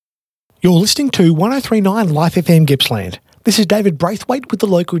You're listening to 1039 Life FM Gippsland. This is David Braithwaite with the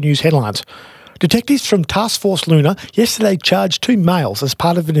local news headlines. Detectives from Task Force Luna yesterday charged two males as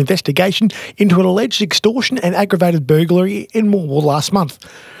part of an investigation into an alleged extortion and aggravated burglary in Morwell last month.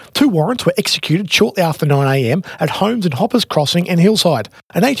 Two warrants were executed shortly after 9am at homes in Hoppers Crossing and Hillside.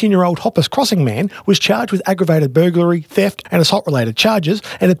 An 18-year-old Hoppers Crossing man was charged with aggravated burglary, theft and assault-related charges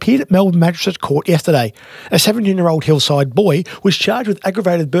and appeared at Melbourne Magistrates Court yesterday. A 17-year-old Hillside boy was charged with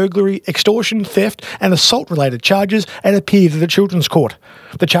aggravated burglary, extortion, theft and assault-related charges and appeared at the Children's Court.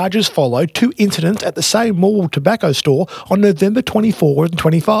 The charges followed two incidents at the same Morwell tobacco store on November 24 and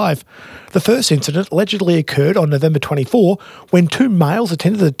 25. The first incident allegedly occurred on November 24 when two males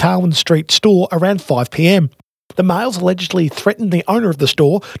attended the Darwin Street store around 5pm. The males allegedly threatened the owner of the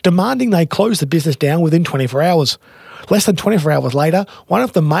store, demanding they close the business down within 24 hours. Less than 24 hours later, one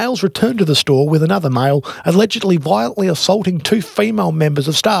of the males returned to the store with another male, allegedly violently assaulting two female members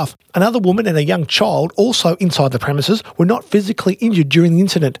of staff. Another woman and a young child, also inside the premises, were not physically injured during the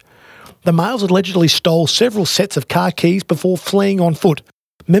incident. The males allegedly stole several sets of car keys before fleeing on foot.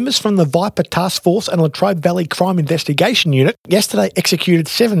 Members from the Viper Task Force and Latrobe Valley Crime Investigation Unit yesterday executed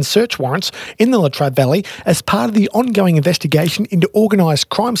 7 search warrants in the Latrobe Valley as part of the ongoing investigation into organised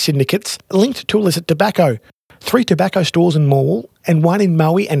crime syndicates linked to illicit tobacco. 3 tobacco stores in Morwell and 1 in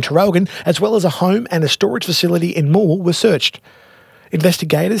Moe and Traralgon, as well as a home and a storage facility in Morwell, were searched.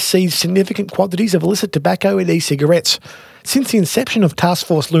 Investigators seized significant quantities of illicit tobacco and e-cigarettes. Since the inception of Task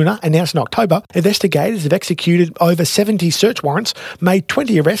Force Luna, announced in October, investigators have executed over 70 search warrants, made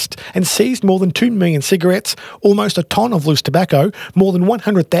 20 arrests and seized more than 2 million cigarettes, almost a tonne of loose tobacco, more than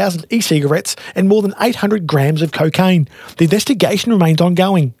 100,000 e-cigarettes and more than 800 grams of cocaine. The investigation remains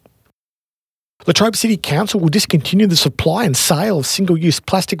ongoing. Latrobe City Council will discontinue the supply and sale of single-use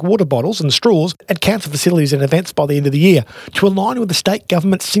plastic water bottles and straws at council facilities and events by the end of the year to align with the state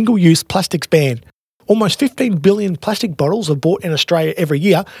government's single-use plastics ban. Almost 15 billion plastic bottles are bought in Australia every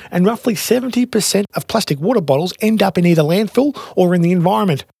year, and roughly 70% of plastic water bottles end up in either landfill or in the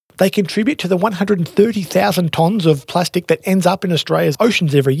environment. They contribute to the 130,000 tonnes of plastic that ends up in Australia's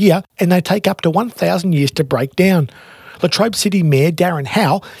oceans every year, and they take up to 1,000 years to break down. Latrobe City Mayor Darren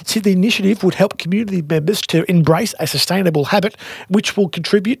Howe said the initiative would help community members to embrace a sustainable habit which will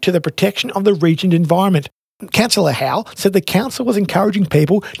contribute to the protection of the region's environment. Councillor Howe said the council was encouraging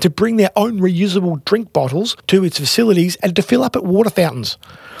people to bring their own reusable drink bottles to its facilities and to fill up at water fountains.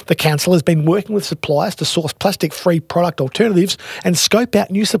 The council has been working with suppliers to source plastic-free product alternatives and scope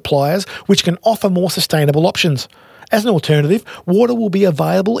out new suppliers which can offer more sustainable options. As an alternative, water will be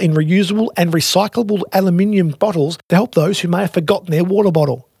available in reusable and recyclable aluminium bottles to help those who may have forgotten their water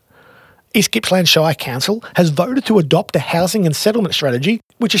bottle. East Gippsland Shire Council has voted to adopt a housing and settlement strategy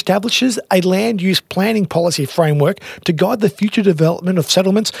which establishes a land use planning policy framework to guide the future development of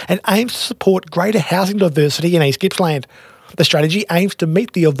settlements and aims to support greater housing diversity in East Gippsland. The strategy aims to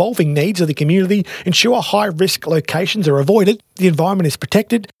meet the evolving needs of the community, ensure high-risk locations are avoided, the environment is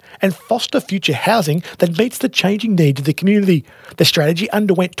protected, and foster future housing that meets the changing needs of the community. The strategy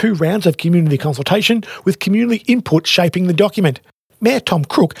underwent 2 rounds of community consultation, with community input shaping the document. Mayor Tom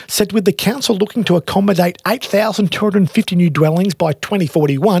Crook said with the council looking to accommodate 8,250 new dwellings by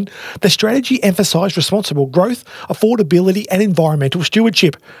 2041, the strategy emphasised responsible growth, affordability and environmental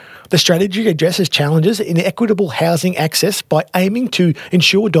stewardship. The strategy addresses challenges in equitable housing access by aiming to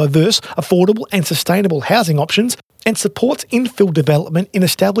ensure diverse, affordable and sustainable housing options and supports infill development in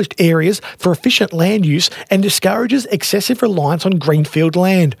established areas for efficient land use and discourages excessive reliance on greenfield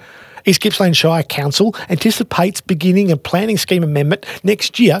land. East Gippsland Shire Council anticipates beginning a planning scheme amendment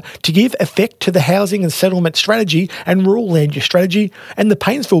next year to give effect to the Housing and Settlement Strategy and Rural Land Use Strategy and the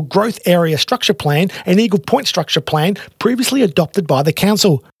Paynesville Growth Area Structure Plan and Eagle Point Structure Plan previously adopted by the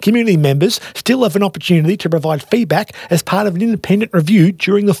Council. Community members still have an opportunity to provide feedback as part of an independent review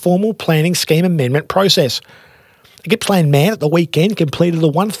during the formal planning scheme amendment process. A Gippsland man at the weekend completed a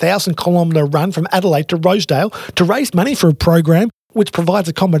 1,000-kilometre run from Adelaide to Rosedale to raise money for a program which provides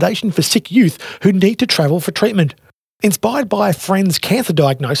accommodation for sick youth who need to travel for treatment. Inspired by a friend's cancer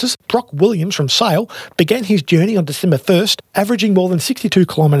diagnosis, Brock Williams from Sale began his journey on December 1st, averaging more than 62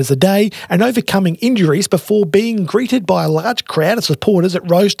 kilometres a day and overcoming injuries before being greeted by a large crowd of supporters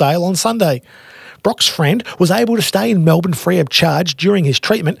at Rosedale on Sunday. Brock's friend was able to stay in Melbourne free of charge during his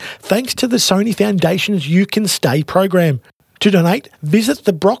treatment thanks to the Sony Foundation's You Can Stay program. To donate, visit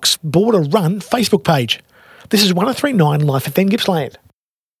the Brock's Border Run Facebook page. This is 1039 Life FM Gippsland.